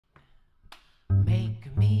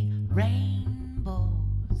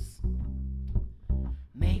rainbows.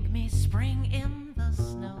 Make me spring in the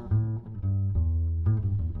snow.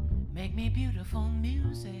 Make me beautiful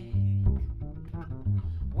music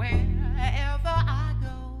wherever I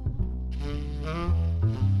go.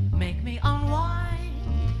 Make me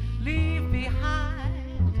unwind, leave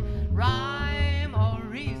behind rhyme or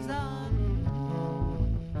reason.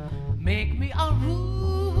 Make me a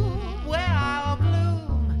room where I'll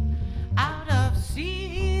bloom out of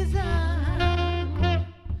season.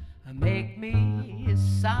 Make me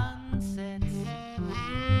sunsets,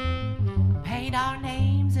 paint our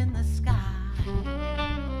names in the sky.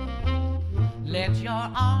 Let your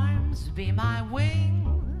arms be my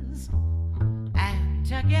wings, and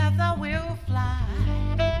together we'll fly.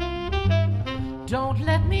 Don't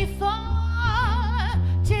let me fall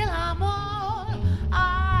till I'm all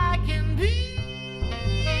I can be.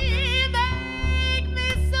 Make me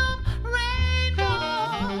some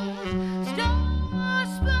rainbows,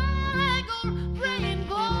 star-spangled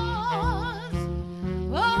rainbows.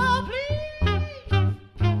 Oh, please,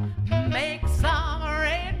 make some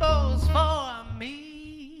rainbows for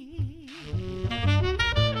me.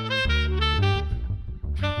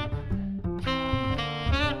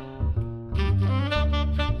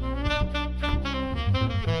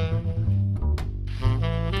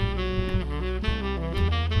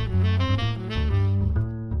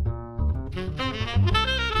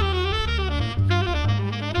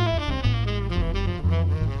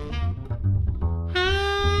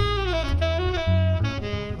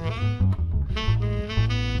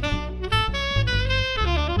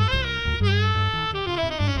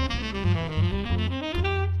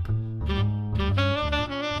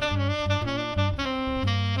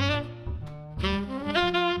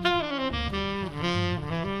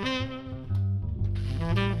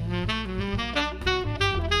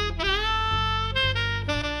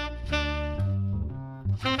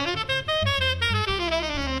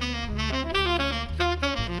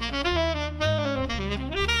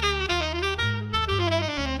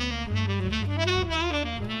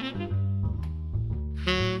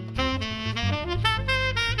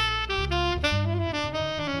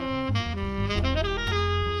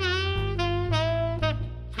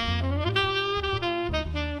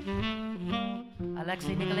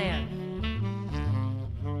 Alexey Nikolaev.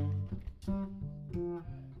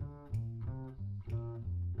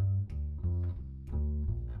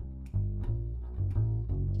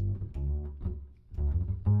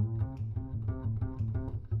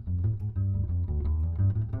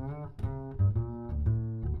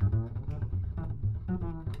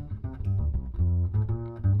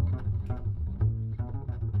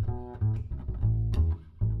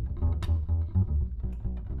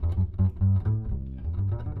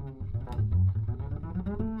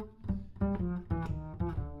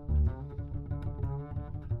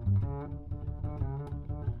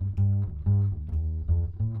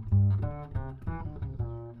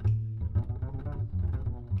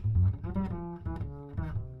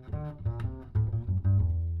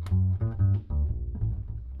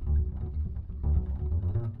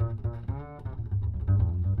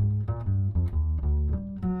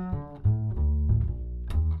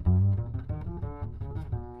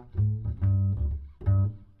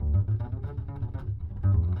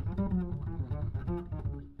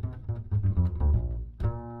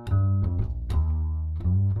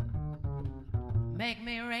 Make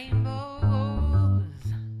me rainbows,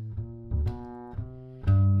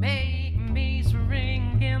 make me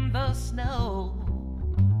spring in the snow,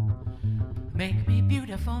 make me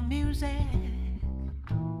beautiful music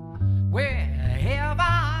wherever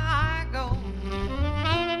I go.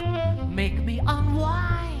 Make me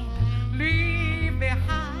unwind, leave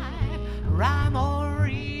behind rhyme or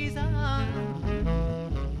reason,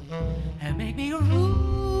 and make me a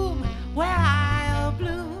room where I'll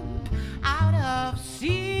bloom out of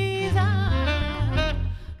season.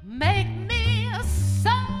 Make me a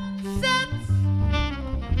sunset,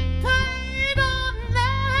 paint our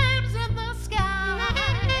names in the sky.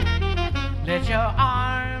 Let your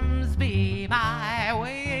arms be my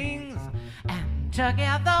wings, and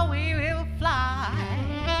together we will fly.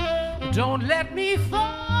 Don't let me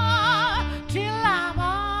fall till I'm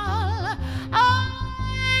all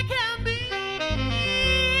I can be.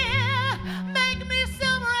 Make me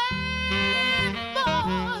some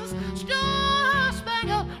rainbows,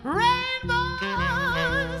 star-spangled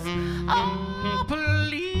rainbows. Oh,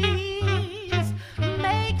 please,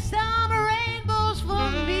 make some rainbows for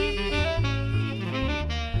me.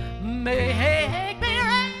 Make me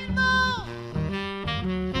rainbow,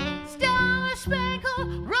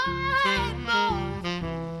 star-spangled rainbows.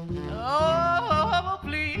 Oh,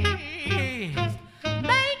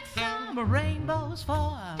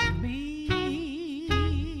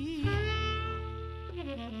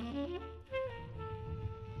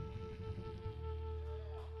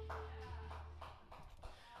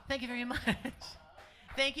 Thank you very much.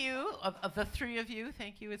 Thank you, of the three of you.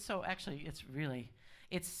 Thank you. It's so actually,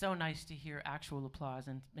 it's so nice to hear actual applause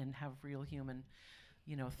and have real human,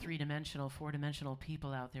 three-dimensional, four-dimensional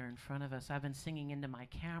people out there in front of us. I've been singing into my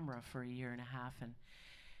camera for a year and a half, and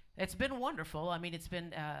it's been wonderful. I mean, it's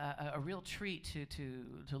been a real treat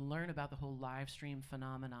to learn about the whole live stream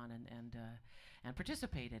phenomenon and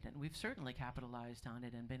participate in it. And we've certainly capitalized on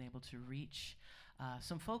it and been able to reach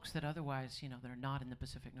some folks that otherwise, that are not in the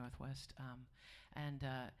Pacific Northwest.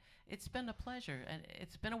 It's been a pleasure. And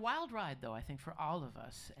it's been a wild ride, though, I think, for all of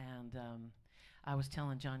us. And I was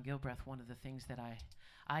telling John Gilbreth one of the things that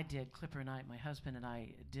I did, Clipper and I, my husband and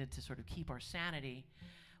I, did to sort of keep our sanity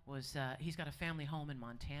was he's got a family home in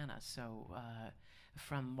Montana. So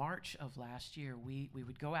from March of last year, we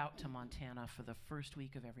would go out to Montana for the first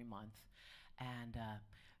week of every month and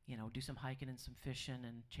do some hiking and some fishing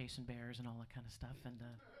and chasing bears and all that kind of stuff.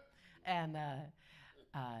 And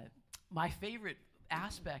my favorite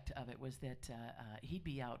aspect of it was that he'd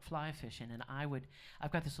be out fly fishing, and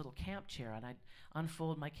I've got this little camp chair, and I'd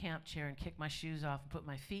unfold my camp chair and kick my shoes off and put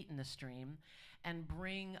my feet in the stream and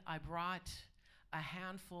I brought a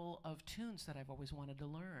handful of tunes that I've always wanted to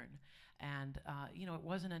learn. And it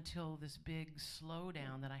wasn't until this big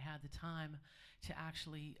slowdown that I had the time to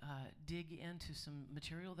actually dig into some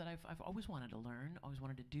material that I've always wanted to learn, always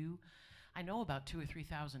wanted to do. I know about 2,000 or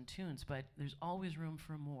 3,000 tunes, but there's always room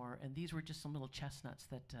for more, and these were just some little chestnuts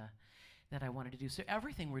that I wanted to do. So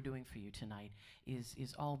everything we're doing for you tonight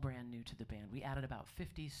is all brand new to the band. We added about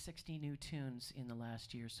 50, 60 new tunes in the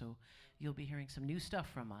last year, so you'll be hearing some new stuff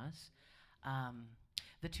from us.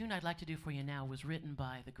 The tune I'd like to do for you now was written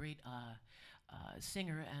by the great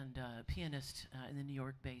singer and pianist in the New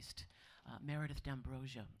York-based Meredith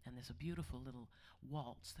D'Ambrosia, and there's a beautiful little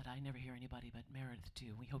waltz that I never hear anybody but Meredith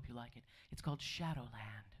do. We hope you like it. It's called Shadowland.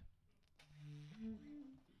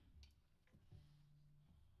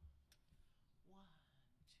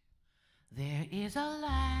 There is a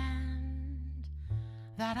land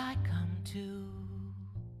that I come to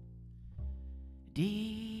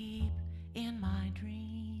deep in my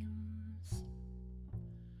dreams,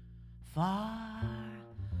 far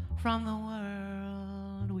from the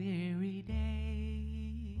world weary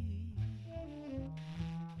day,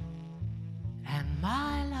 and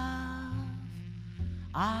my love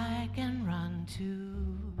I can run to,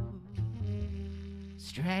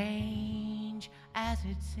 strange as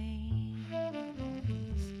it seems,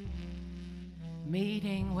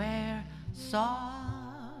 meeting where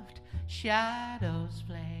soft shadows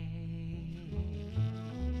play,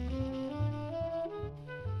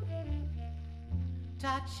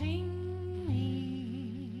 touching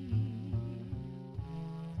me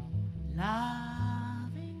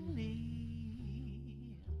lovingly,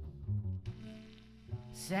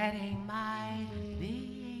 setting my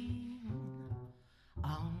being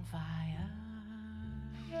on fire.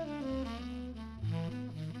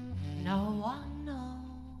 No one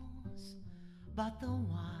knows but the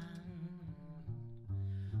one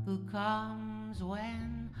who comes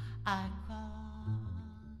when I call,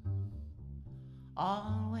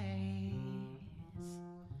 always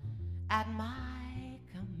at my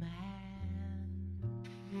command,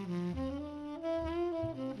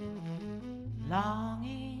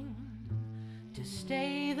 longing to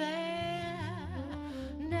stay there,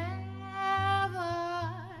 never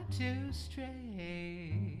to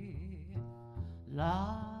stray,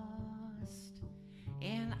 lost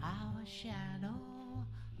in our shadow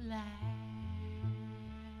land.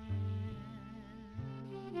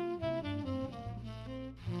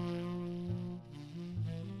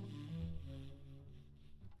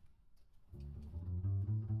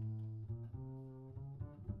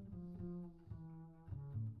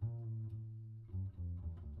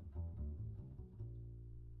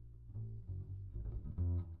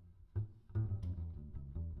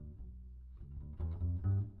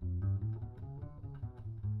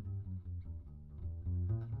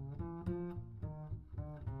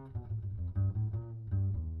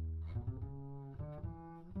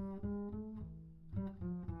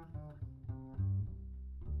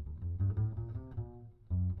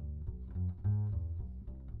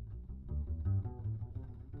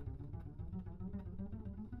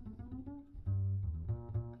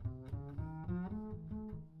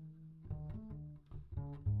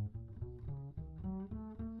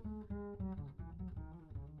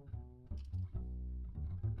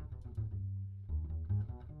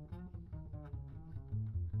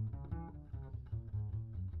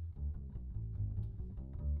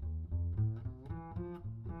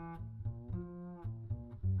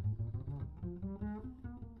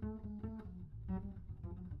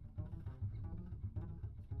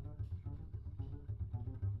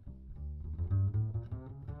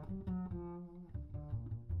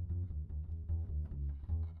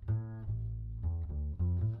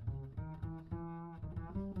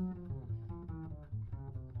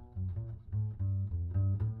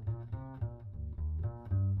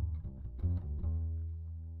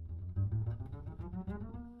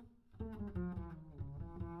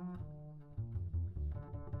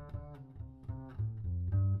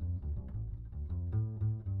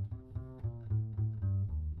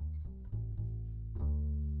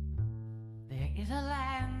 is a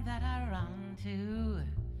land that I run to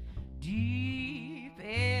deep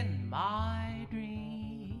in my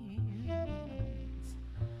dreams,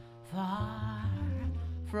 far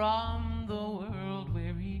from the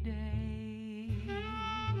world-weary day.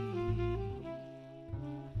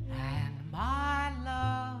 And my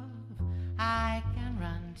love I can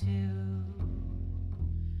run to,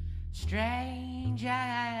 strange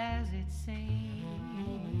as it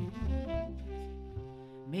seems,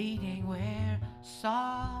 meeting where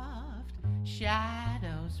soft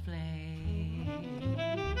shadows play,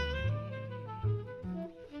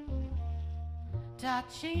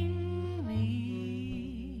 touching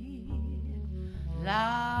me lovingly,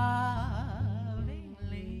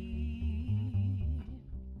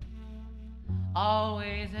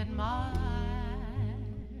 always admired,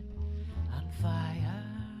 on fire.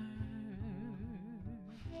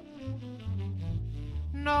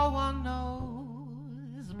 No one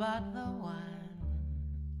knows but the one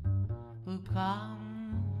who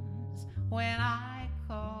comes when I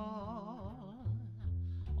call,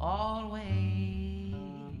 always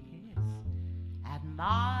at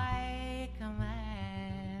my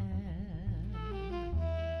command,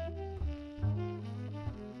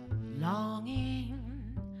 longing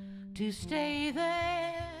to stay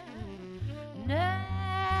there,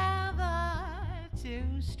 never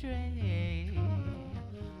to stray,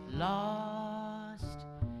 lost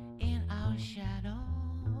in our shadow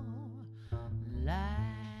land.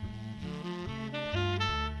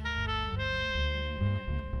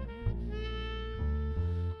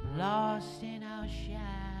 Lost in our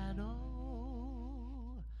shadow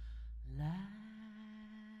land.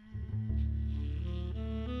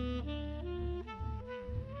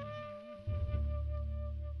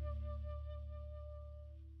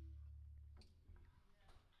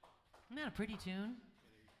 Isn't that a pretty tune?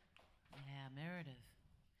 Yeah, Meredith.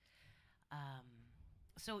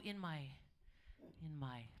 So in my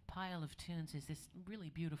pile of tunes is this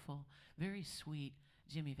really beautiful, very sweet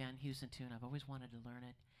Jimmy Van Heusen tune. I've always wanted to learn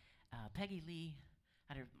it. Peggy Lee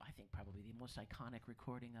had I think probably the most iconic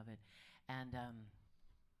recording of it, and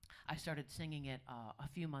I started singing it a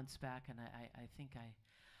few months back, and I think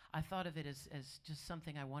I thought of it as just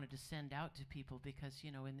something I wanted to send out to people, because,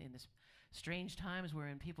 you know, in this strange times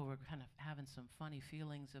wherein people were kind of having some funny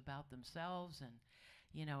feelings about themselves, and,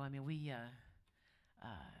 you know, I mean, we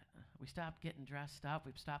stopped getting dressed up,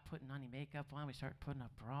 we stopped putting any makeup on, we started putting a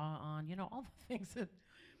bra on, you know, all the things that,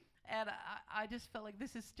 and I just felt like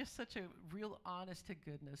this is just such a real honest to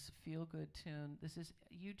goodness, feel good tune. This is,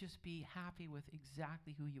 you just be happy with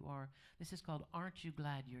exactly who you are. This is called Aren't You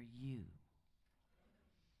Glad You're You?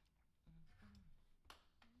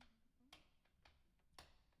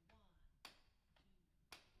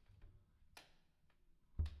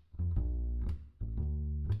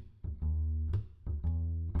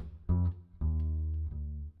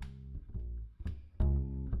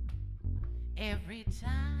 Every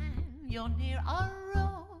time you're near a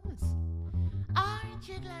rose, aren't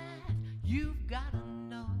you glad you've got a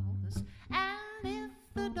nose? And if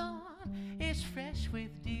the dawn is fresh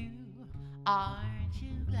with dew, aren't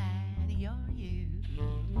you glad you're you?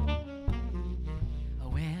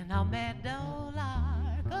 When a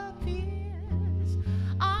meadowlark appears,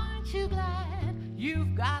 aren't you glad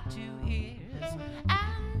you've got 2 ears?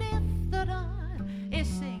 And if the dawn is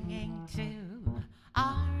singing too,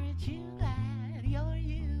 aren't you glad you're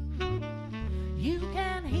you? You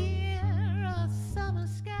can hear a summer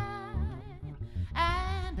sky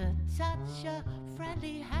and a touch of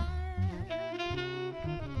friendly hand,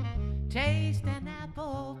 taste an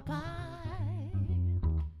apple pie.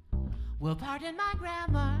 Well, pardon my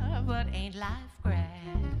grammar, but ain't life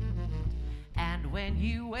grand? And when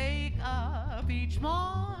you wake up each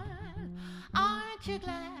morn, aren't you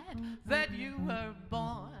glad that you were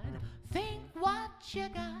born? Think what you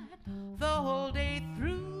got the whole day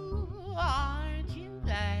through. Aren't you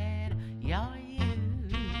glad you're you?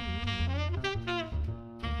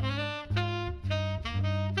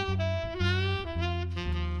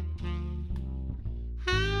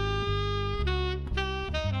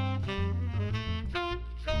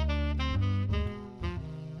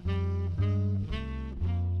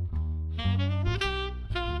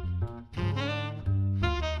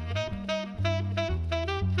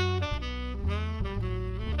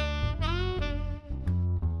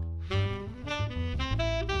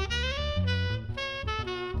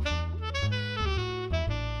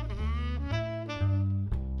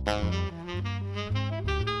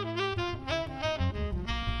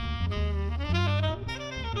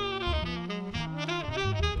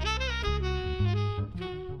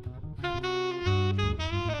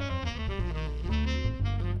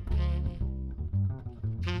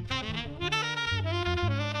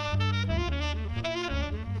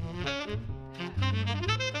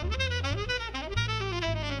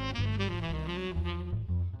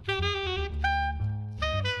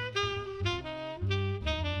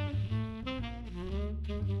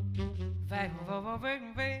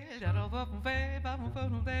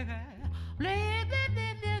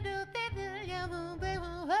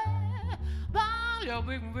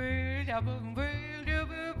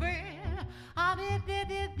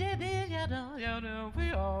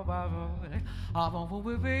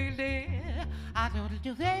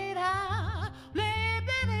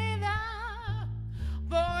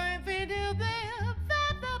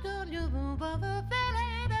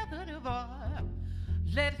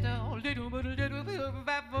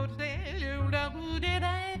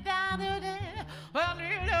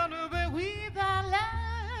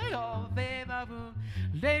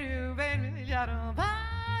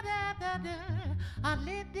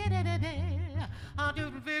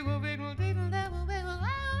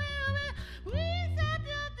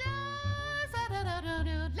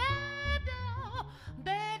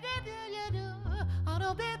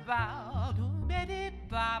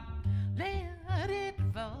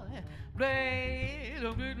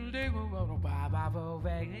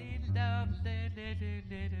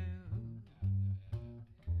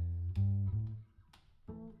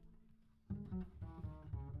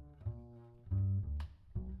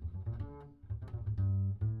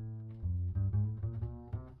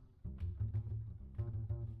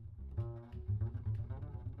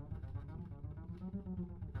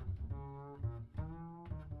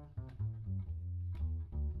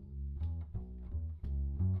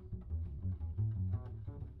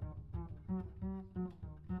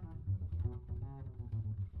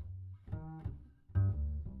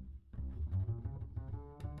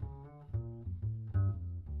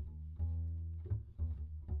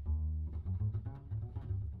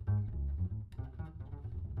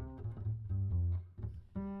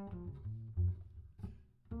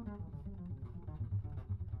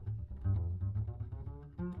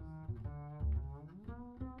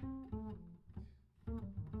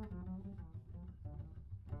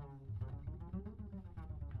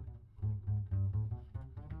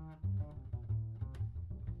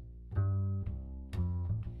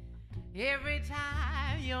 Every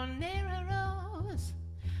time you're near a rose,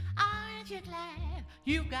 aren't you glad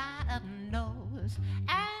you've got a nose?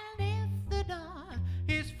 And if the dawn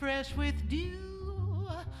is fresh with dew,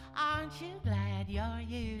 aren't you glad you're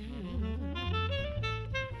you?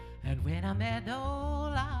 And when a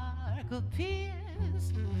meadow lark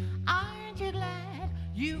appears, aren't you glad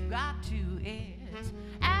you've got 2 ears?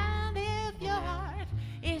 And if your heart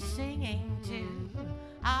is singing too,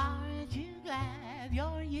 aren't you glad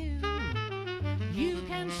you're you? You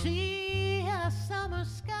can see a summer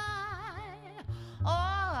sky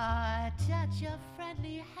or touch a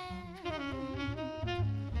friendly hand,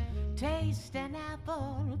 taste an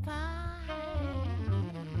apple pie.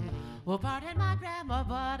 Well, pardon my grammar,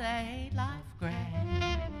 but ain't life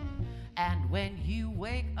grand? And when you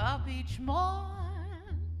wake up each morn,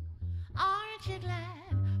 aren't you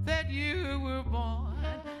glad that you were born?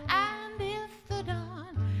 And if the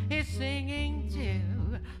dawn is singing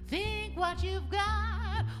too, think what you've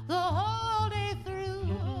got the whole day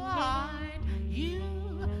through. Aren't you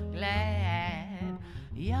glad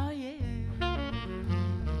you're you?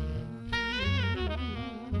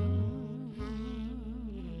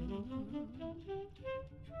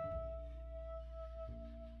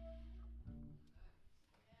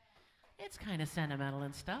 It's kind of sentimental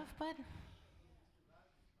and stuff, but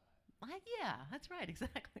yeah, that's right,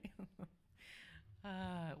 exactly.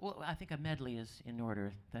 Well, I think a medley is in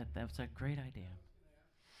order. That's a great idea.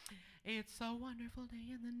 It's a wonderful day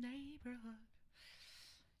in the neighborhood.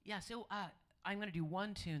 Yeah, so I'm going to do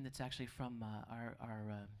one tune that's actually from our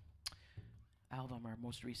album, our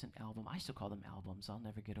most recent album. I still call them albums. I'll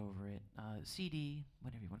never get over it. CD,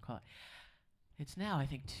 whatever you want to call it. It's now, I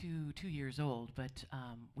think, two years old, but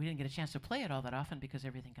we didn't get a chance to play it all that often because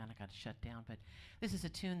everything kind of got shut down. But this is a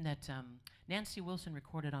tune that Nancy Wilson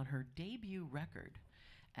recorded on her debut record,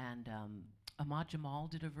 and Ahmad Jamal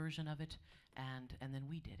did a version of it, and then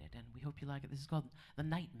we did it, and we hope you like it. This is called The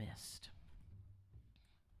Night Mist.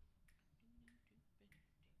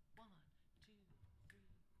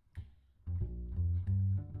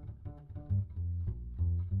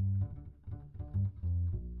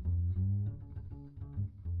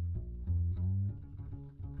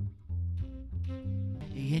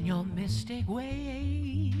 In your mystic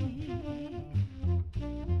way,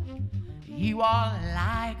 you are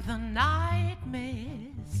like the night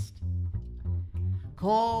mist,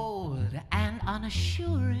 cold and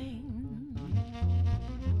unassuring.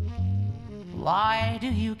 Why do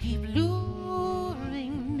you keep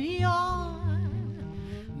luring me on,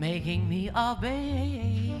 making me a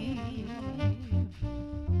babe?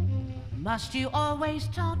 Must you always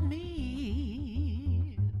taunt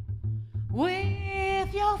me with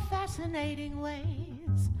with your fascinating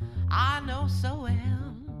ways I know so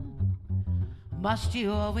well. Must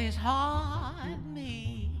you always haunt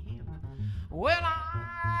me when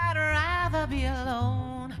I'd rather be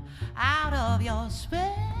alone out of your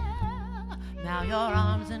spell? Now your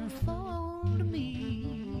arms enfold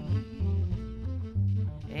me,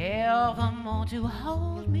 evermore to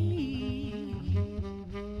hold me.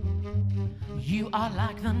 You are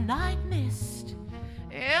like the night mist,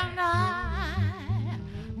 and I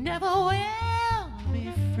never will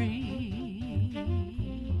be free.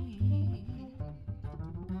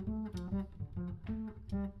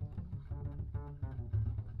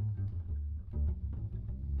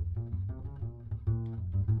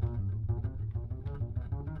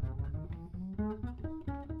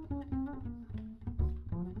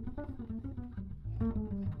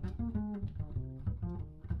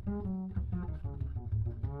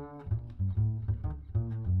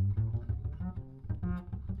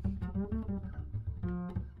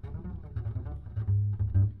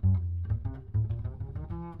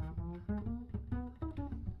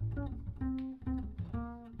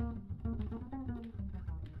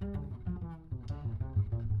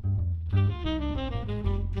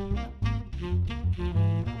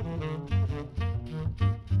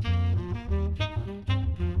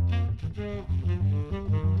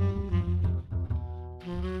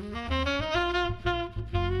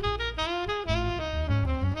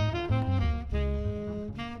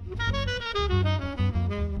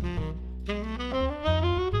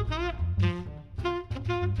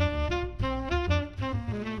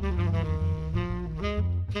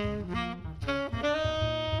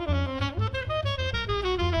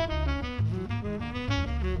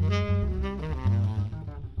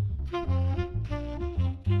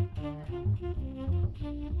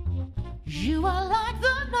 You are like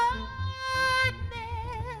the night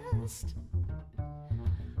mist,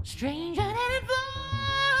 strange and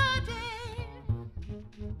inviting,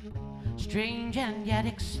 strange and yet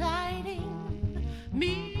exciting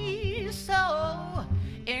me so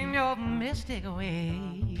in your mystic way.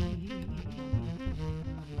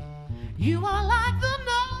 You are like the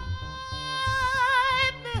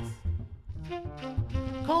night mist,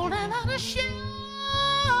 cold and unashamed.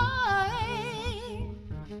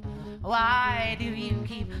 Why do you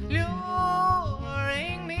keep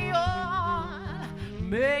luring me on,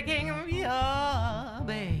 making me a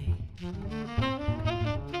babe?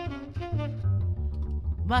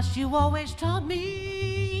 Must you always taunt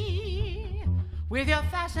me with your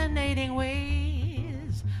fascinating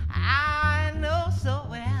ways I know so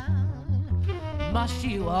well? Must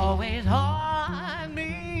you always haunt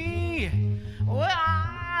me when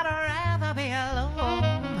I'd rather be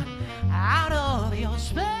alone out of your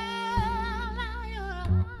spell?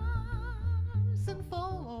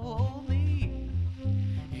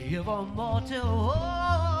 Evermore to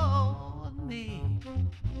hold me.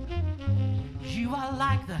 You are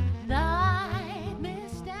like the night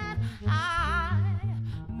mist, and I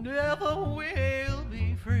never will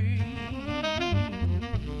be free.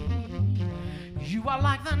 You are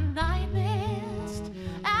like the night mist,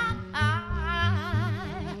 and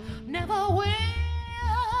I never will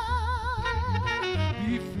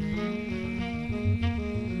be free.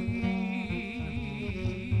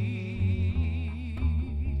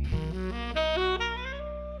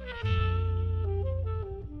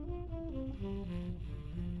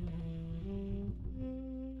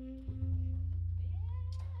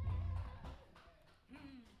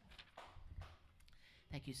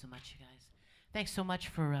 Thank you so much, you guys. Thanks so much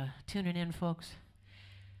for tuning in, folks.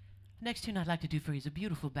 Next tune I'd like to do for you is a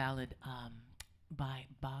beautiful ballad by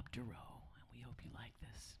Bob Dorough, and we hope you like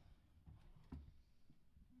this.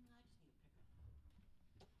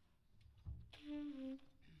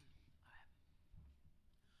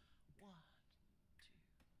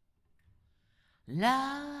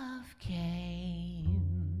 Love came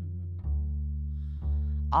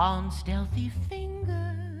on stealthy fingers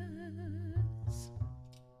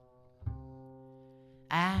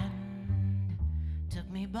and took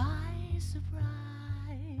me by surprise.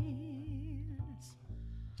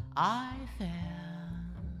 I fell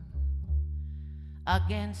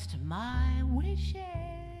against my wishes,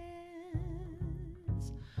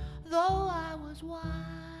 though I was wise,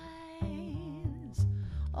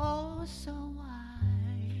 oh so wise.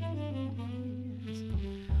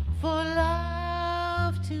 For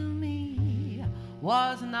love to me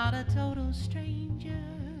was not a total stranger.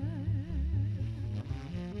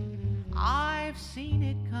 I've seen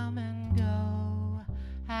it come and go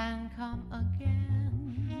and come again.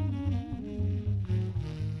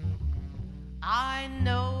 I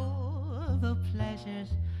know the pleasures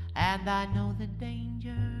and I know the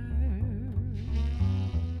danger,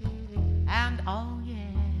 and oh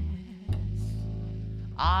yes,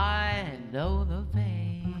 I know the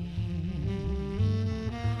pain.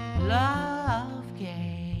 Love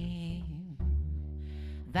game,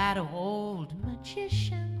 that old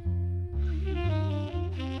magician,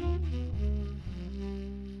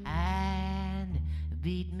 and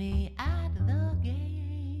beat me at the game.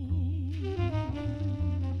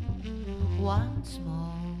 Once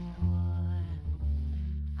more,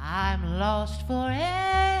 I'm lost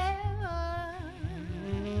forever.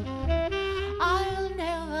 I'll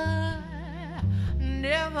never,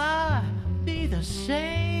 never be the same.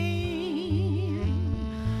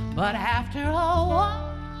 But after all, what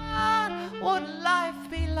would life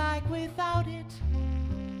be like without it?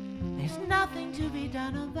 There's nothing to be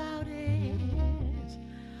done about it.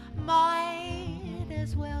 Might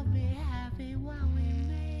as well be happy while we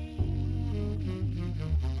may.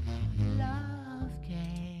 Love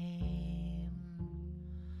came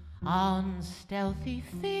on stealthy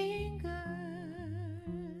fingers,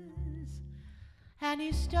 and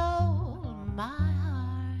he stole my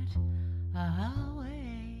heart away.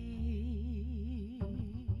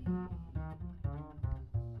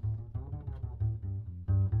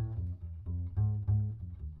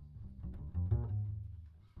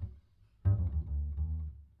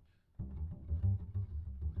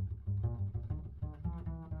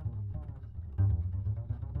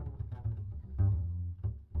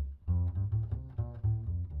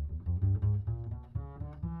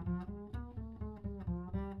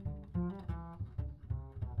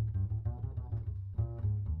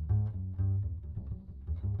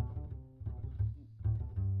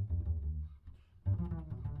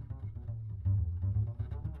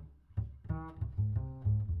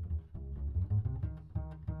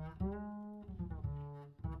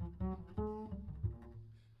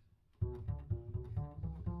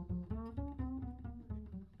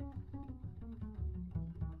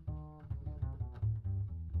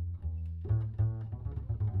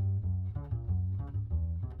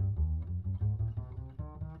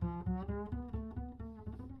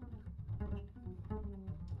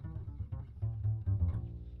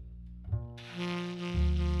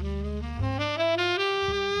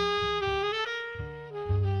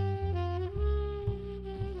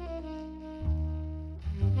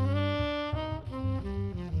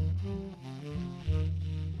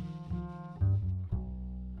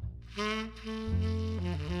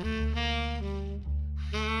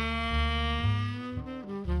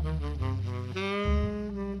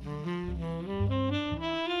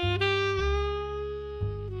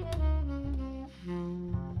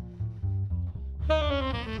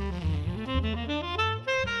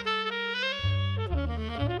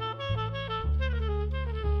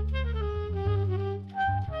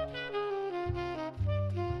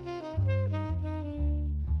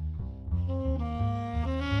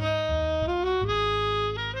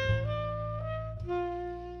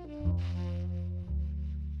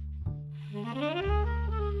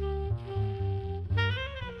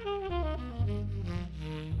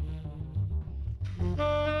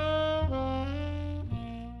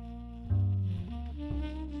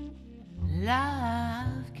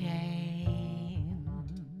 Love came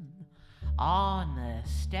on the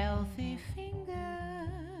stealthy fingers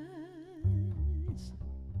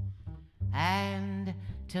and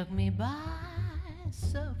took me by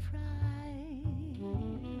surprise.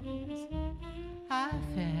 I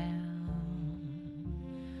fell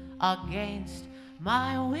against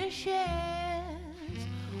my wishes,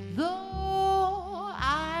 though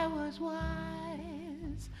I was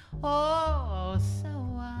wise, oh so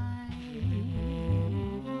wise.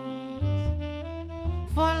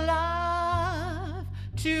 For love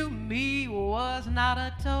to me was not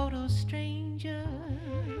a total stranger.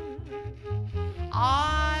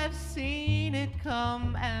 I've seen it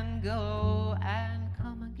come and go and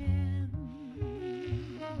come again.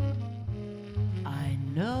 I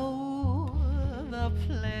know the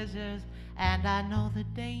pleasures and I know the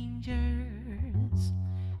dangers,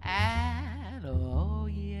 and oh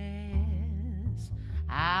yes,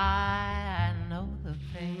 I know the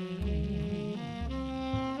pain.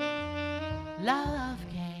 Love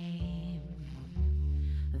came,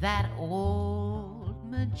 that old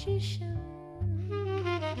magician,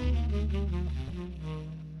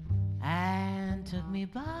 and took me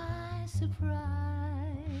by surprise.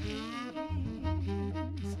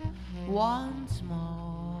 Once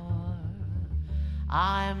more,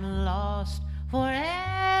 I'm lost forever.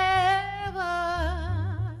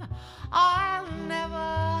 I'll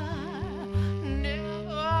never,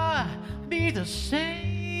 never be the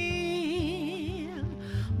same.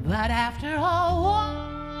 But after a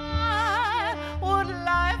while, what would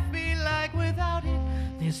life be like without it?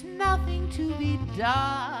 There's nothing to be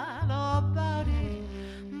done about it.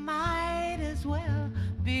 Might as well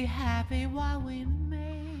be happy while we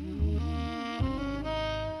may.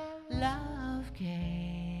 Love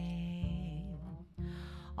came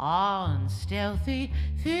on stealthy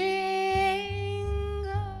fingers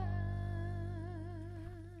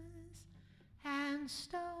and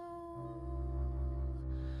stole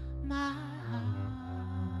my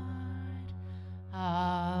heart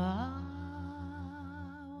away.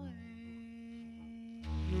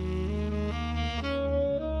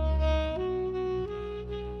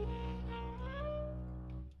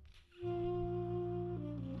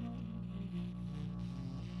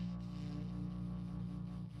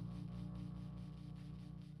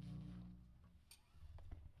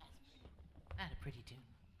 That's a pretty tune.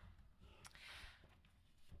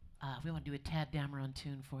 We want to do a Tad Dameron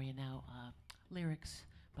tune for you now. Lyrics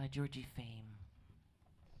by Georgie Fame.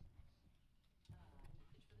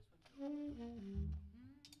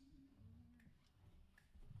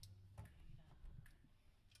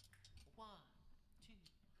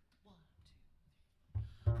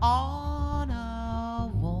 On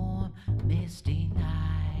a warm, misty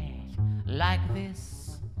night like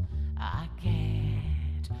this, I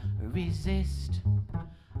can't resist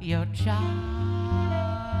your charms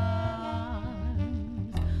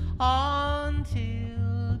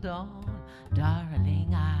until dawn,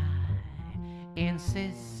 darling. I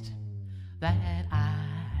insist that I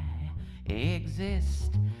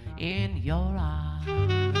exist in your arms.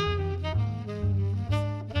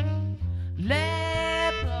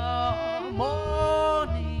 Let the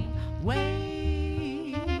morning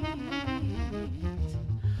wait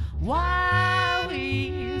while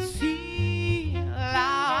we seal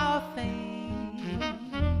our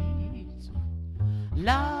fates.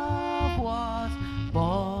 Love was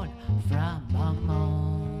born from a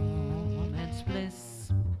moment's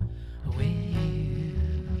bliss with you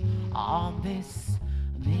on this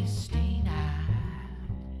misty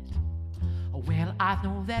night. Well, I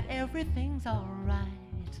know that everything's alright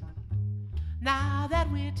now that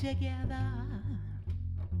we're together.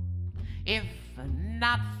 If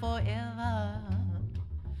not forever,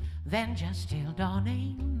 then just till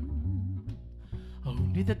dawning.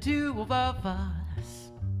 Only the two of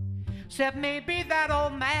us, except maybe that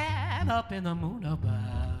old man up in the moon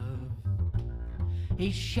above.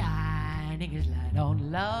 He's shining his light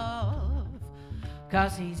on love,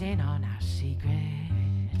 'cause he's in on our secret.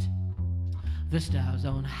 The stars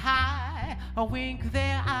on high wink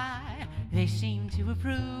their eye, they seem to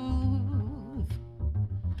approve,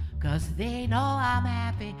 'cause they know I'm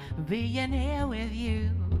happy being here with you.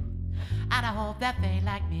 And I hope that they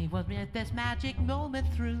like me will get this magic moment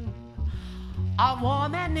through. A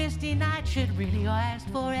warm and misty night should really last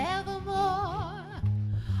forevermore.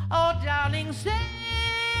 Oh, darling, say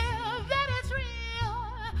that it's real,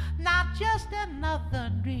 not just another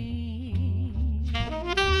dream.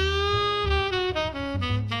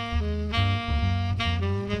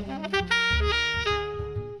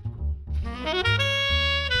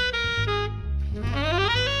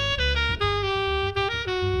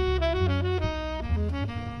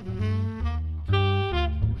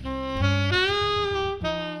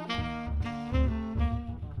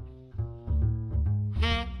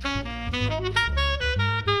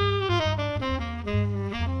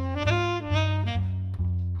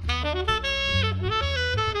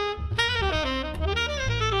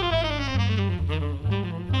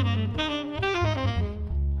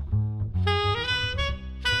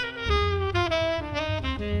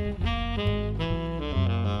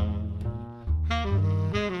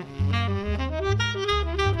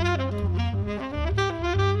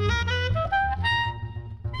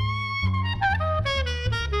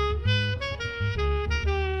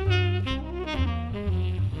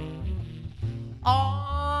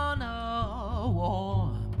 On a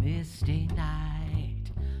warm, misty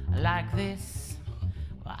night like this,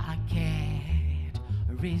 I can't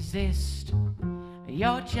resist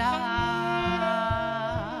your charms.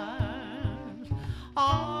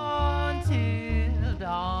 Until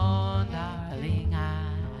dawn, darling,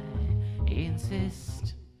 I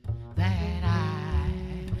insist that I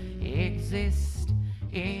exist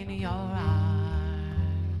in your arms.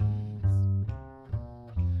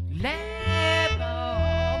 Let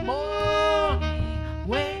the morning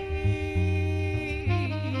wait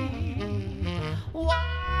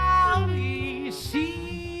while we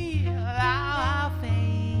seal our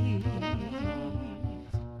fates.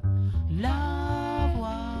 Love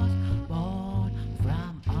was born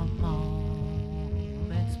from a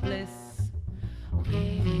moment's bliss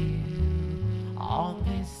with you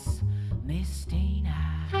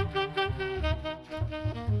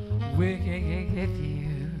with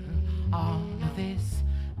you on this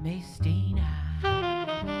misty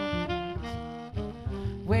night.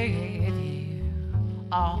 With you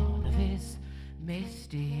on this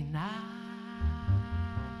misty night.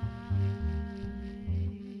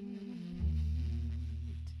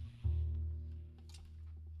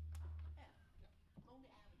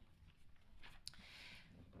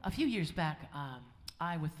 A few years back,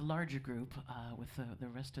 I, with the larger group, with the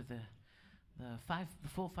rest of the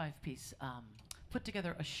full five-piece, put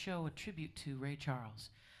together a show, a tribute to Ray Charles.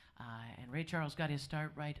 And Ray Charles got his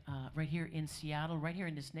start right here in Seattle, right here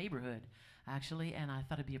in this neighborhood, actually. And I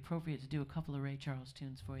thought it'd be appropriate to do a couple of Ray Charles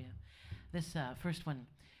tunes for you. This first one,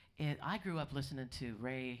 I grew up listening to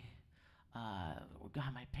Ray.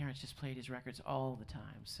 God, my parents just played his records all the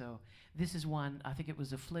time. So this is one, I think it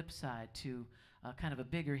was a flip side to kind of a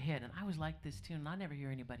bigger hit. And I always liked this tune, and I never hear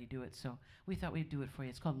anybody do it. So we thought we'd do it for you.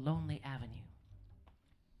 It's called Lonely Avenue.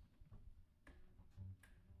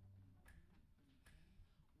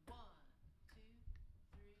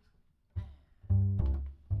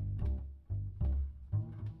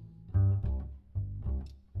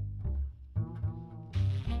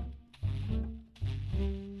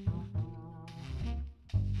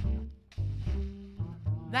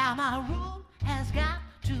 Now my room has got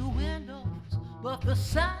 2 windows, but the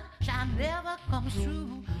sunshine never comes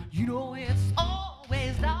through. You know it's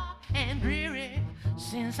always dark and dreary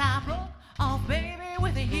since I broke off, baby,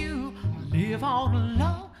 with you. Live on a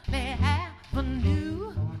lonely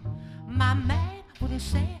avenue. My man wouldn't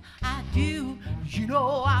say I do. You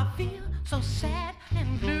know I feel so sad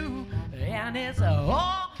and blue, and it's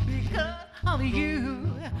all because of you.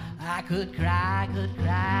 I could cry, could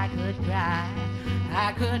cry, could cry.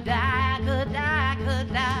 I could die, could die,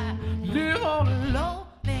 could die. Live on a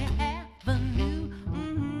lonely avenue,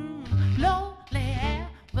 lonely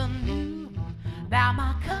avenue. Now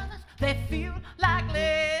my covers, they feel like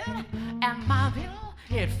lead, and my pillow,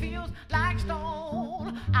 it feels like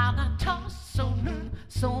stone. I'm not tossed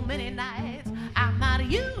so many nights. I'm not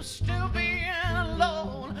used to being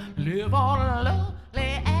alone. Live on a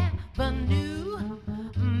lonely avenue.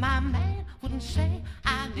 My man wouldn't say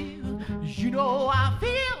I do. You know I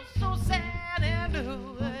feel so sad and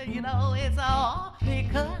blue. You know it's all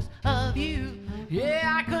because of you.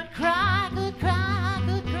 Yeah, I could cry, could cry,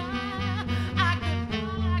 could cry. I could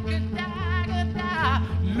die, could die, could die.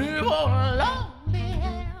 Live on a lonely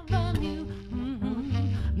avenue,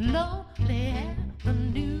 lonely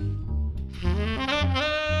avenue.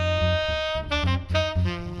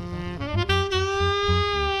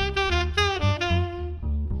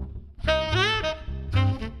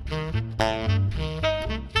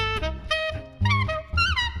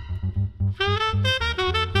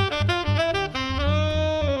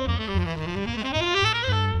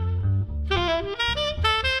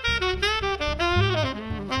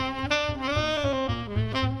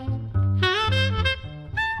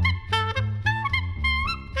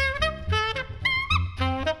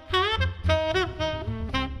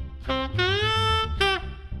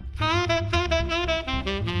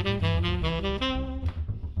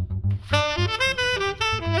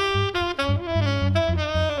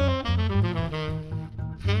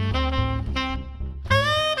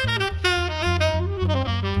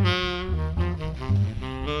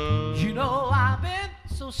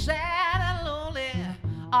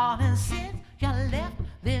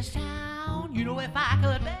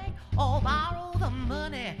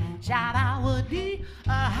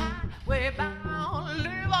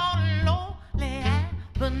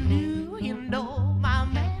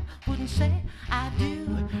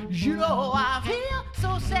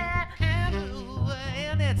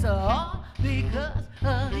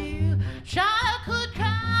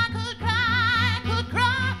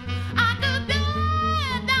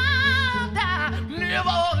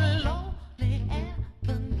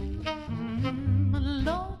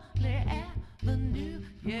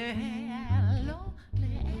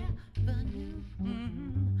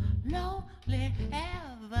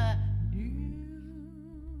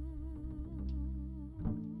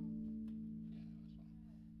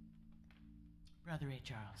 Brother Ray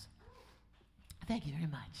Charles. Thank you very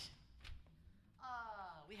much.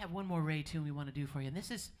 We have one more Ray tune we want to do for you. And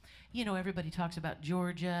this is, you know, everybody talks about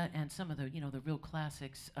Georgia and some of the, you know, the real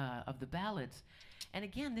classics of the ballads. And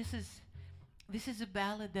again, this is a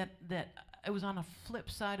ballad that it was on a flip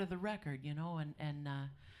side of the record, you know, and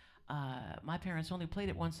my parents only played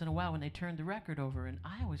it once in a while when they turned the record over, and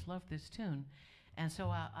I always loved this tune. And so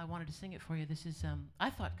I wanted to sing it for you. This is, I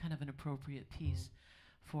thought, kind of an appropriate piece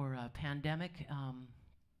for a pandemic.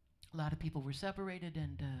 A lot of people were separated,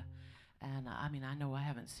 and I mean, I know I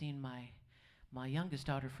haven't seen my my youngest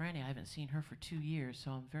daughter, Franny. I haven't seen her for 2 years,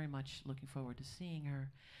 so I'm very much looking forward to seeing her.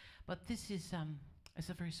 But this is it's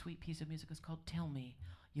a very sweet piece of music. It's called Tell Me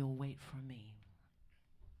You'll Wait for Me.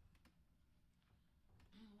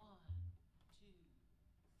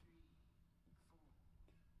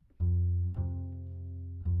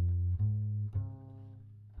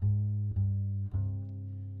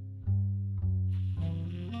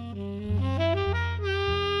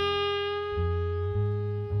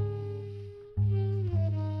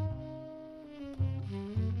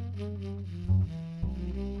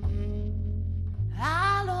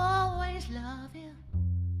 I'll always love you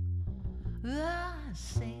the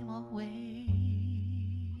same old way.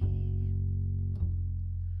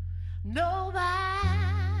 No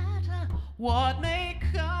matter what may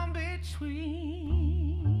come between,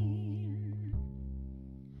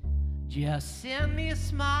 just send me a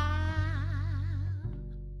smile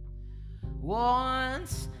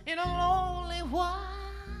once in a lonely while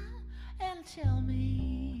and tell me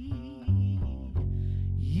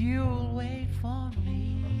you'll wait for me.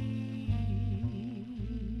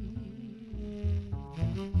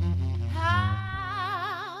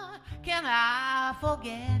 How can I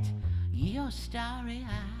forget your starry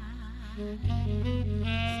eyes,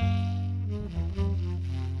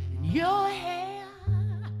 your hair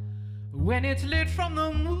when it's lit from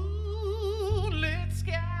the moonlit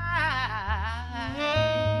skies?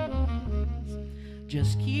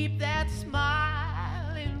 Just keep that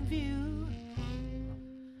smile in view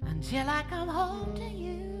until I come home to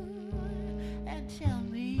you and tell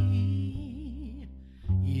me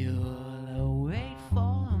you'll wait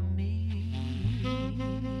for me.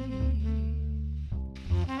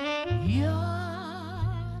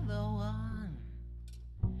 You're the one,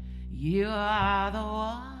 you are the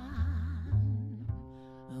one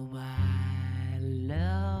whom I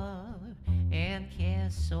love and care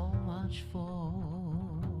so much for.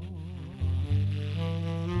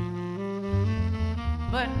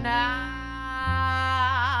 But now,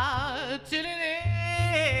 till it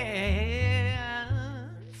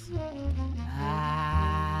ends,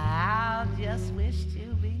 I'll just wish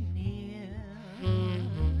to be near,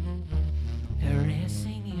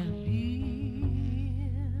 caressing your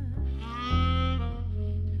ear.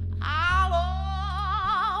 I'll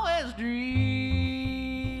always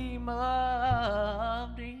dream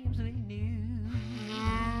of dreams we knew,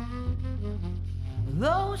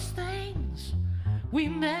 those things we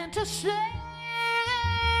meant to say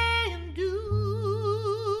and do.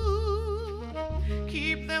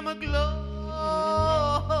 Keep them aglow,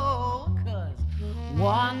 'cause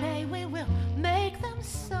one day we will make them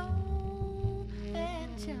so.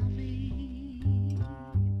 And tell me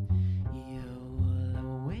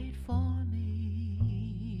you'll wait for me.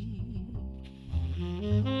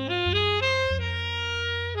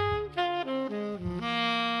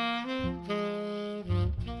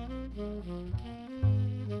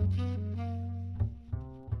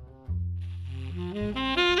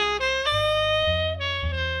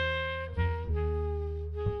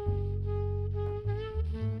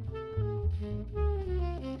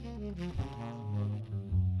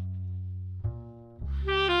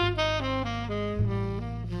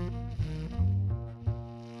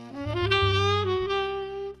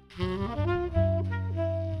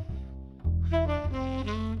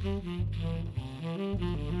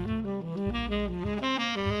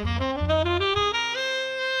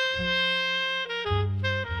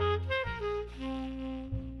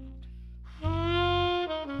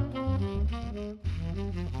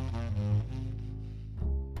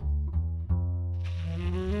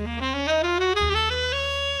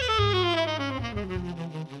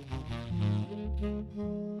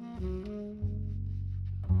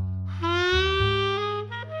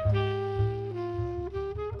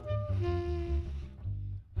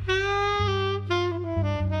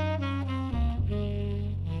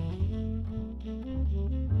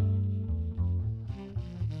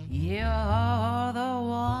 You're the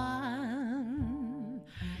one,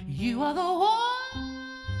 you are the one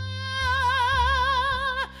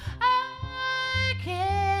I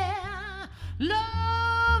care,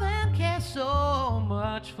 love and care so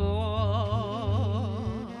much for.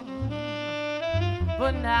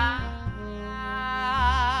 But now,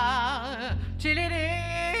 till it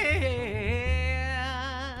ends,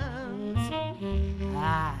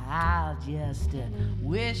 I'll just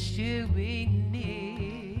wish to be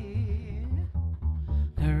near,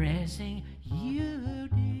 caressing you,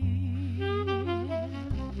 dear.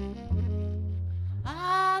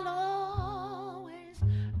 I'll always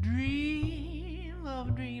dream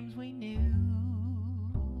of dreams we knew,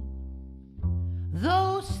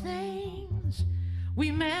 those things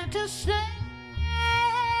we meant to say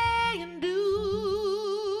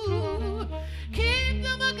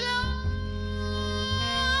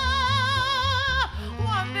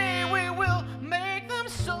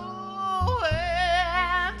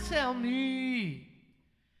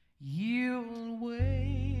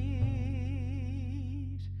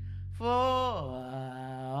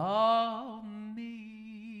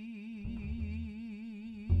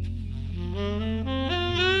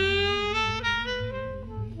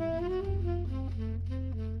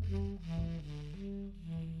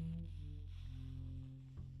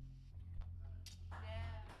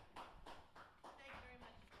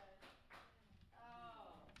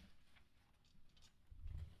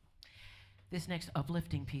This next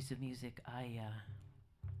uplifting piece of music, I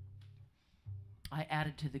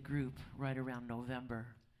added to the group right around November,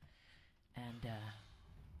 and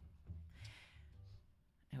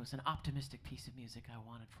it was an optimistic piece of music I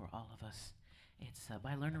wanted for all of us. It's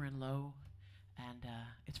by Lerner and Lowe, and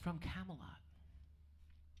it's from Camelot.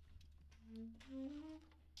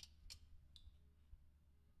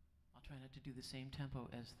 I'll try not to do the same tempo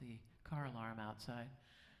as the car alarm outside.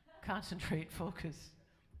 Concentrate, focus.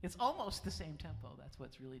 It's almost the same tempo. That's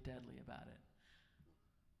what's really deadly about it.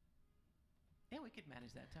 Yeah, we could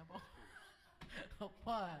manage that tempo.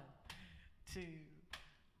 1, 2,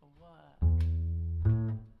 1.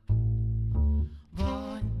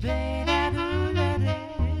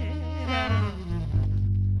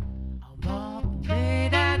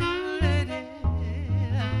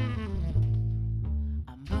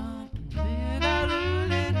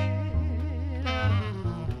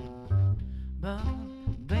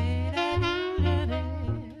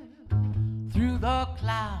 Through the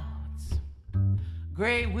clouds,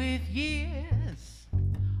 gray with years,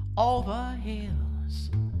 over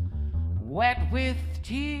hills, wet with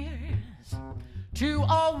tears, to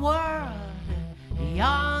a world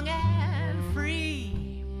young and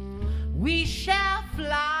free, we shall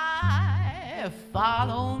fly,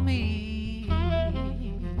 follow me.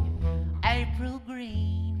 April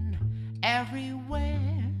green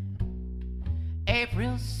everywhere,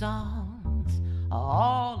 April songs are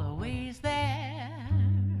always there.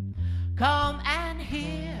 Come and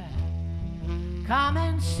hear, come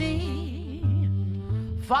and see,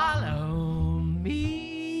 follow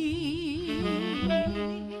me.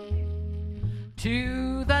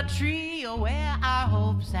 To the tree where our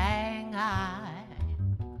hopes hang high,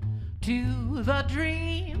 to the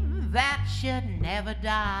dream that should never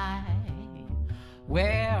die,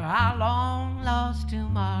 where our long lost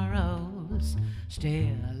tomorrows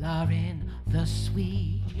still are in the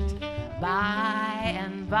sweet. By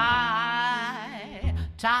and by,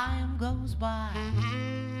 time goes by,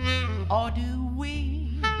 or do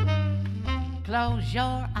we? Close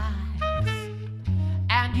your eyes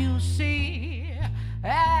and you see,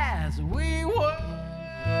 as we were,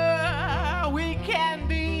 we can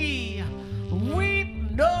be.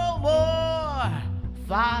 Weep no more.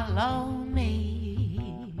 Follow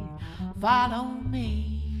me, follow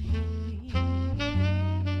me,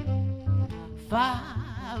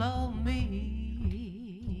 follow me.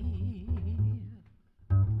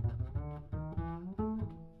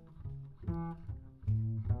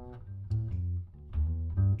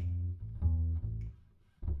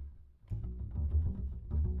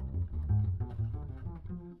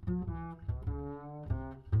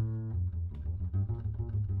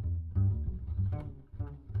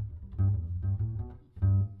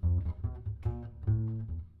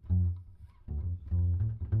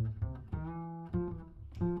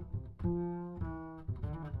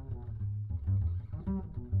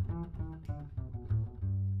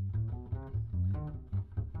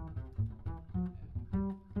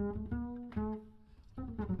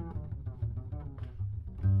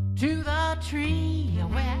 To the tree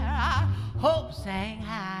where our hopes hang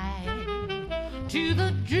high, to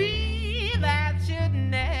the dream that should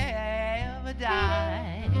never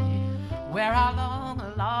die, where our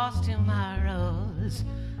long lost tomorrows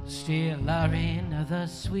still are in the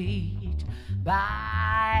sweet.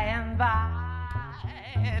 By and by,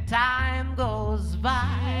 time goes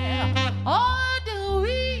by, or do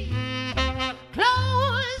we?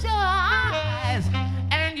 Close your eyes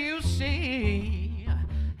and you see,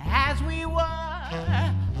 as we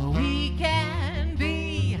were, we can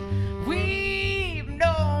be. Weep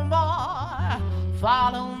no more.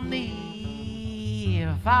 Follow me,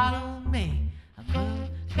 follow me.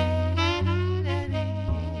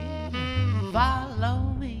 Follow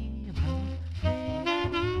me,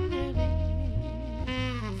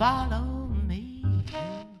 follow me,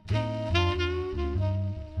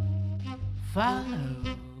 follow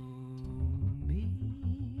me.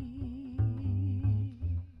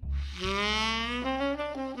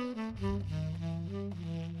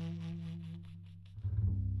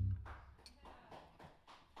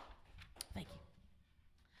 Thank you.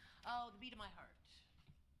 Oh, the beat of my heart.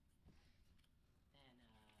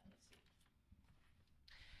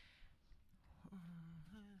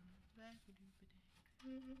 And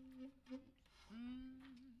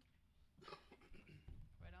let's see.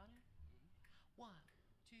 Right on it? 1,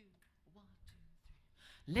 2, 1, 2,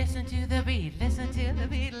 3. Listen to the beat, listen to the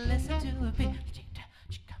beat, listen to the beat.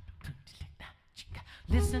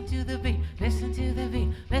 Listen to the beat, listen to the beat,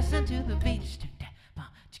 listen to the beat.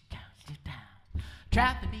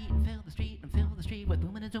 Trap the beat and fill the street with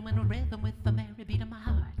booming and zooming rhythm with the merry beat of my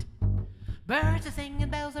heart. Birds are singing,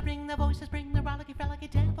 bells are ring, the voices bring the rollicky,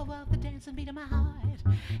 frolicky tempo of the dancing beat of my heart.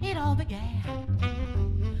 It all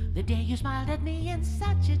began the day you smiled at me in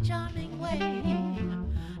such a charming way.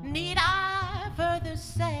 Need I further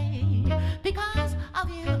say, because of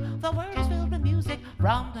you, the world is filled with music.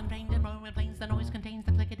 From the rain and roaring plains, the noise contains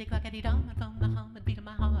the clickety-clackety-dum, and from the hum and beat of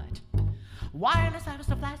my heart. Wireless artists,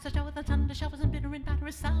 the flash, the show, the thunder showers, and bitter and batter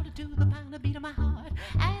resounded to the pound and beat of my heart.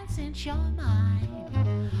 And since you're mine,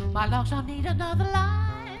 my love shall need another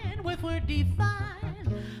line with word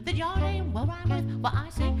define. That your name will rhyme with what I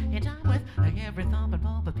sing in time with every thump and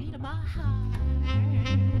bump and beat of my heart.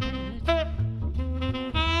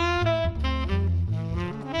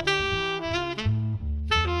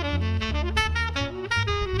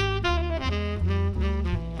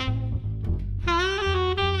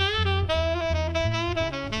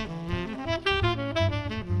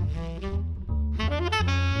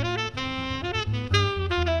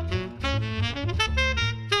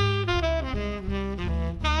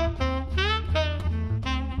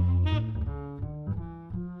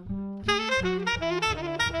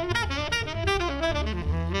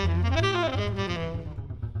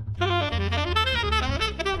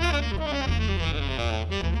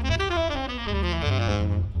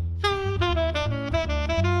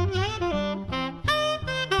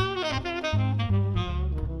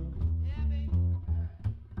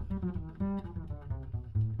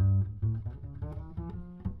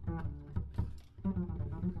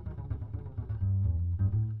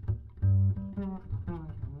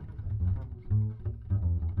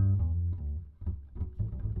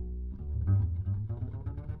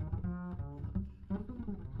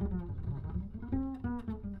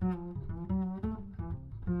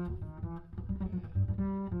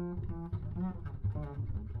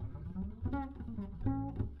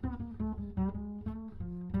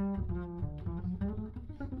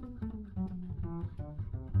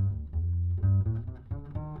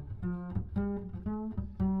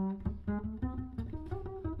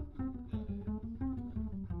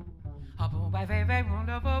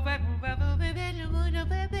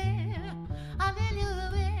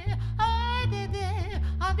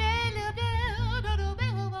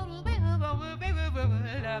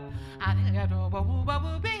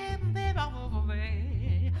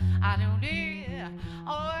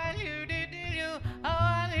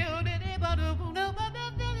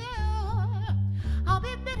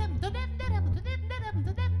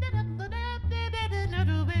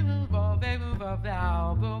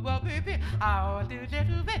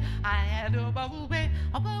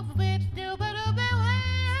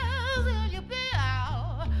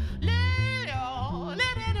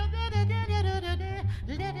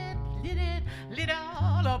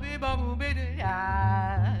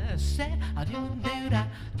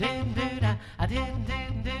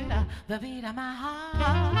 The beat of my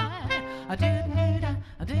heart, I didn't do that,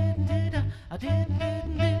 I didn't do that, I didn't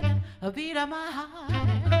do that, the beat of my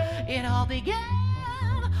heart. It all began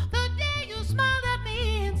the day you smiled at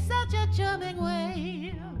me in such a charming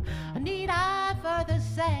way. Need I further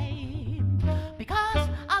say, because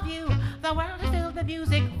of you, the world is filled with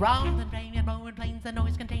music. Wrong and rain and roaring plains, the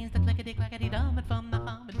noise contains the clickety-clackety-dum, and from the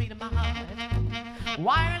hum and beat of my heart.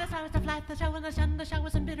 Wireless stars, the flat, the show, and the sun, the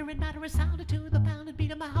showers, and bitter and matter resounded to the pound and beat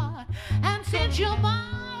of my heart. And since you're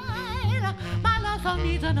mine, my love song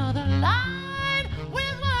needs another line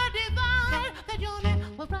with word divine. That your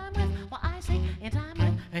name will rhyme with what I sing in time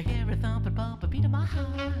with every thump and bump and beat of my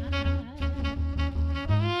heart.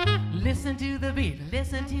 Listen to the beat,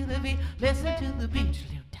 listen to the beat, listen to the beat.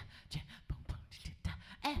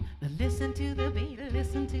 Listen to the beat,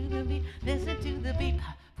 listen to the beat, listen to the beat.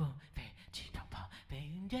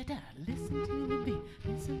 Listen to the beat,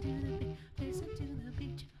 listen to the beat, listen to the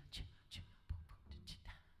beat.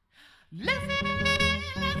 Listen to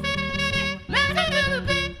the beat, listen to the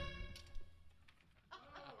beat.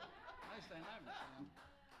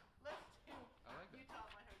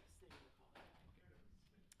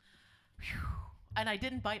 And I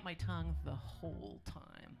didn't bite my tongue the whole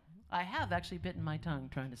time. I have actually bitten my tongue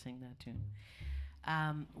trying to sing that tune.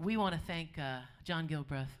 We want to thank John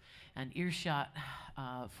Gilbreth and Earshot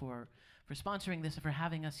for sponsoring this and for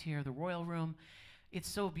having us here, the Royal Room. It's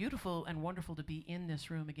so beautiful and wonderful to be in this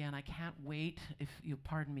room again. I can't wait, if you'll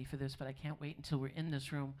pardon me for this, but I can't wait until we're in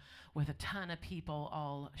this room with a ton of people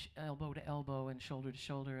all elbow to elbow and shoulder to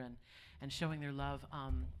shoulder and showing their love.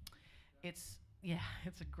 It's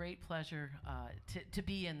a great pleasure to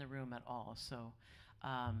be in the room at all. So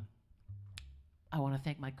I want to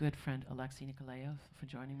thank my good friend Alexey Nikolaev for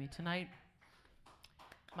joining me tonight.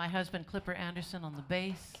 My husband Clipper Anderson on the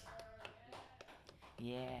bass.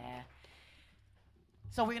 Yeah.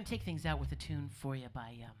 So we're going to take things out with a tune for you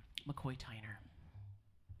by McCoy Tyner.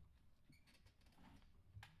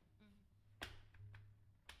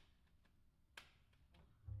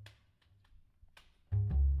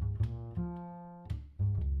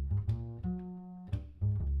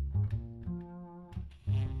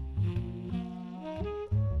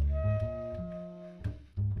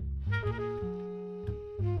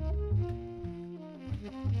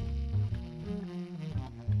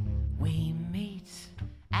 We meet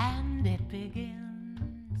and it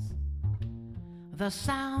begins, the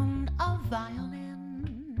sound of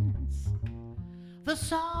violins, the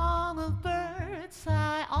song of birds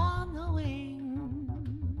high on the wing.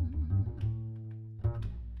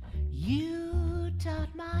 You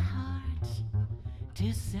taught my heart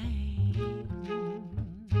to sing.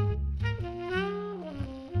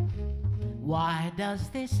 Why does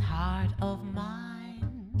this heart of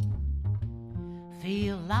mine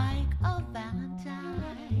feel like a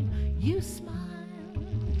valentine? You smiled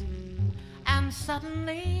and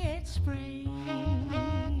suddenly it's spring.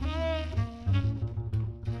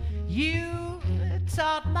 You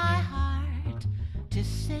taught my heart to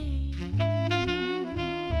sing.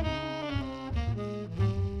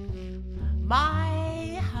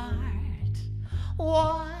 My heart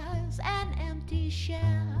was an empty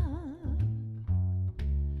shell.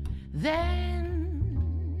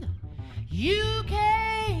 Then you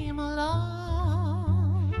came along.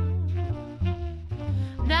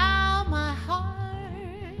 Now my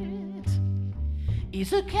heart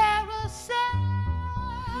is a carousel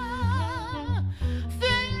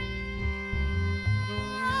filled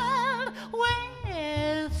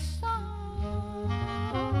with song.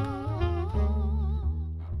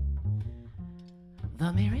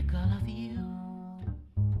 The miracle of you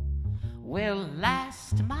will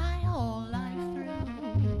last my whole life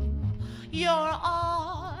through. You're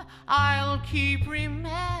all I'll keep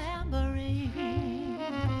remembering,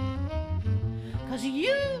 'cause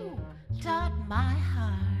you taught my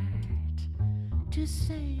heart to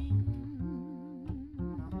sing.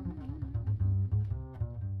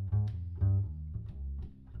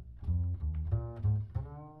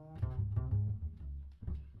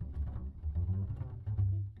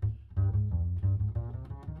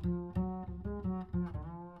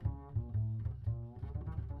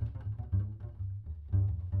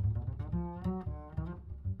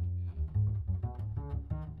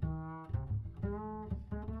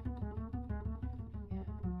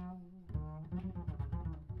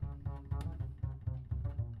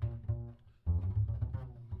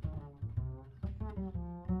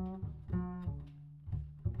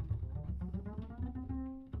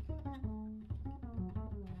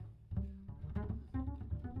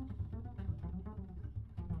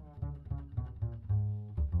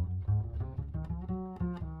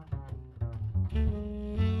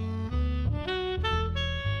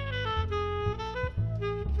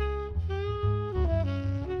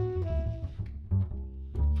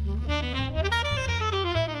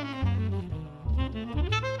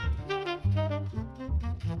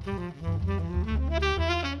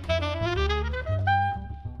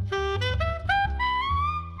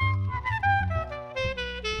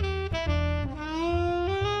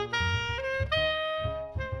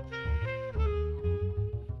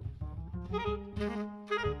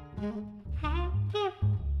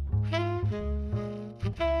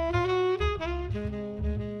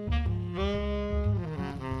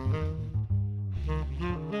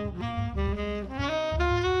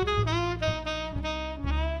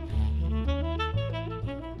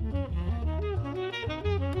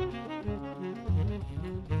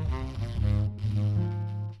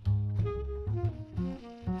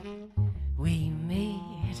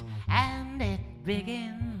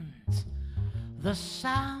 Begins the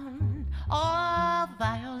sound of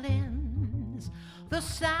violins, the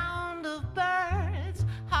sound of birds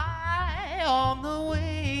high on the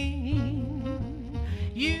wing.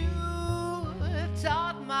 You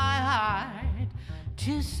taught my heart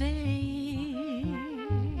to sing.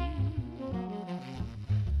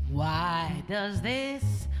 Why does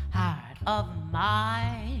this heart of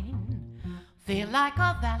mine feel like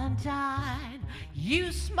a valentine?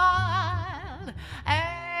 You smiled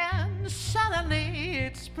and suddenly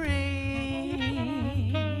it's spring.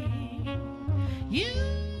 You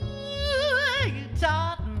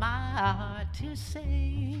taught my heart to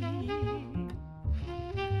sing.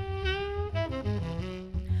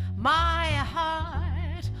 My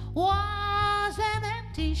heart was an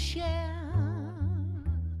empty shell.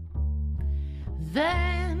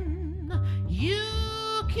 Then you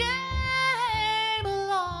came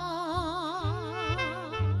along.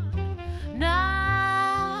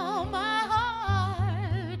 Now my heart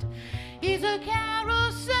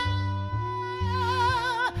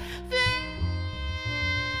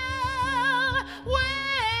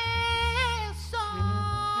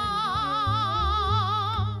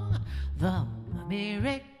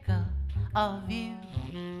of you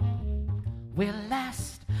will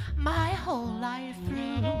last my whole life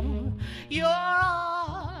through. You're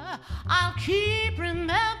all I'll keep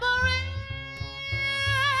remembering.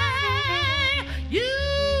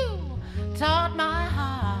 You taught my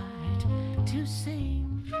heart to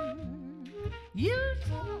sing. You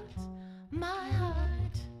taught my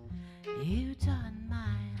heart. You taught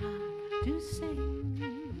my heart to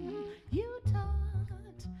sing. You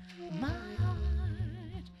taught my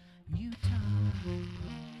heart. You taught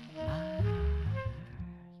my heart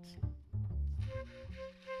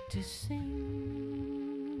to sing.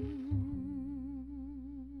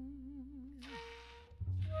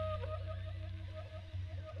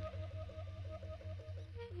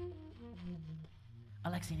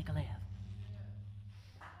 Alexey Nikolaev.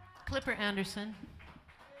 Clipper Anderson.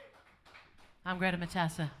 I'm Greta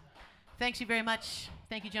Matassa. Thanks you very much.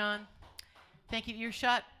 Thank you, John. Thank you,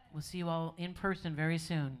 Earshot. We'll see you all in person very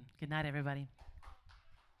soon. Good night, everybody.